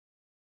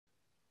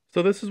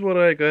So this is what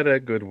I got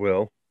at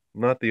Goodwill,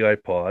 not the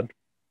iPod,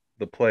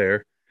 the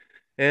player.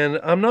 And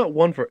I'm not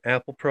one for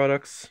Apple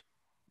products.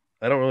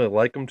 I don't really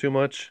like them too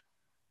much.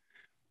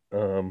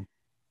 Um,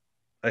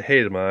 I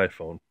hated my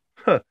iPhone,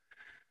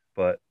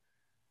 but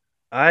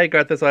I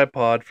got this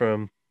iPod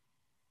from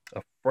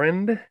a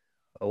friend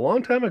a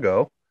long time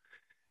ago,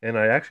 and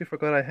I actually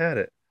forgot I had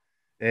it.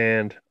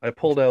 And I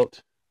pulled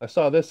out. I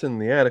saw this in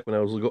the attic when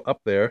I was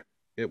up there.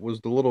 It was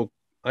the little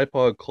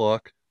iPod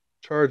clock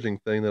charging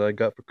thing that I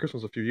got for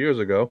Christmas a few years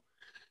ago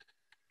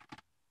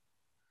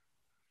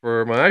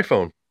for my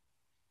iPhone.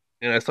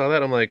 And I saw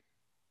that. I'm like,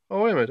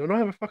 oh, wait a minute, don't I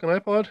have a fucking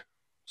iPod?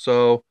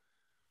 So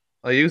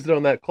I used it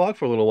on that clock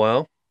for a little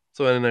while.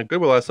 So in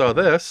Goodwill, I saw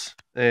this,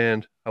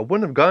 and I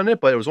wouldn't have gotten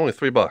it, but it was only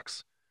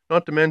 $3.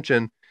 Not to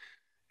mention,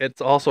 it's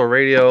also a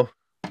radio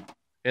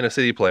and a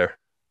CD player.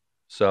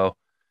 So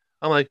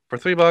I'm like, for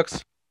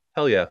 $3,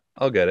 hell yeah,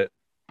 I'll get it.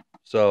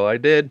 So I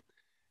did,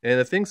 and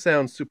the thing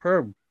sounds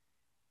superb,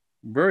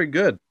 very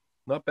good,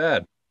 not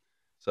bad.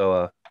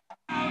 So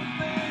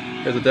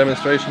here's a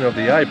demonstration of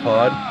the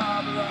iPod,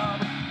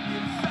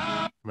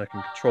 and I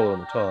can control it on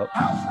the top.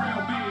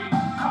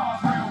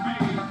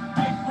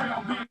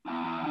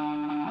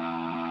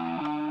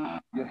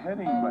 Your head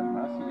ain't right,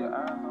 man. I see your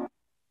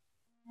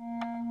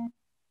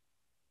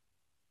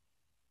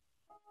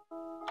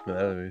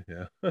eyes.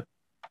 Yeah.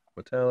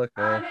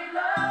 Metallica.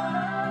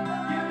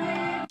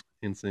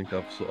 In sync,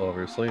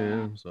 obviously.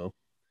 Yeah, so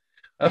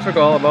I forgot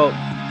all about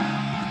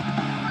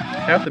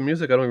half the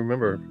music I don't even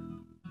remember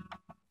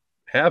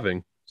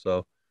having.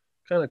 So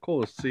kind of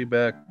cool to see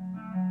back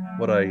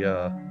what I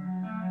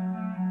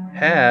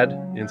had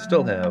and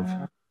still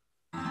have.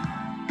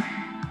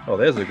 Oh,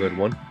 there's a good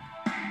one.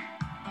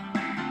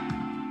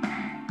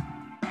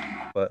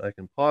 But I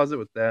can pause it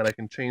with that. I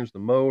can change the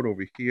mode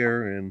over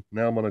here, and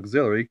now I'm on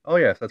auxiliary. Oh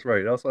yes, that's right.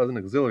 It also has an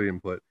auxiliary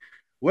input,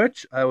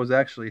 which I was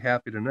actually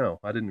happy to know.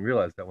 I didn't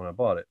realize that when I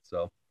bought it.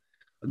 So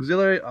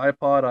auxiliary,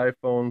 iPod,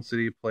 iPhone,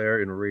 CD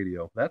player, and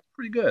radio. That's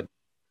pretty good.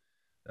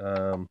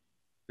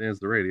 There's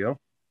the radio.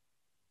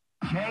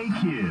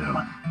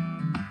 KQ.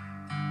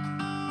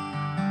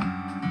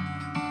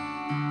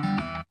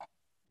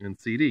 And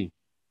CD,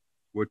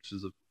 which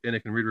is and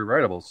it can read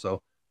rewritables,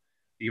 so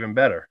even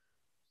better.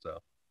 So,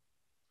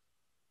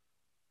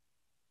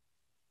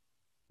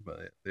 but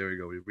yeah, there we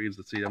go. He reads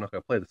the CD. I'm not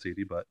gonna play the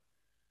CD, but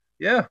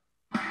yeah,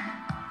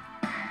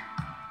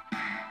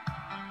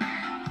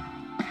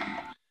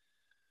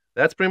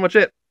 that's pretty much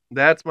it.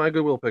 That's my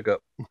Goodwill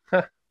pickup.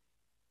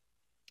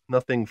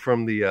 Nothing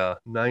from the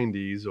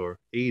 90s or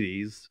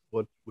 80s.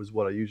 What was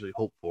what I usually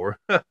hope for.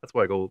 That's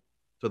why I go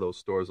to those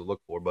stores to look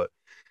for. But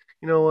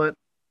you know what?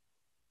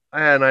 I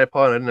had an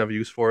iPod and I didn't have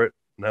use for it.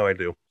 Now I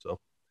do. So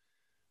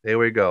there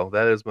we go.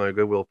 That is my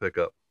Goodwill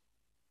pickup.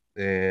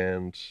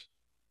 And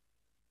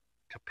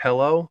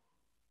Capello, I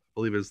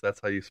believe is that's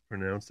how you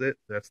pronounce it.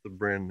 That's the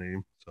brand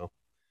name. So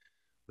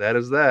that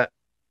is that.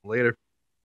 Later.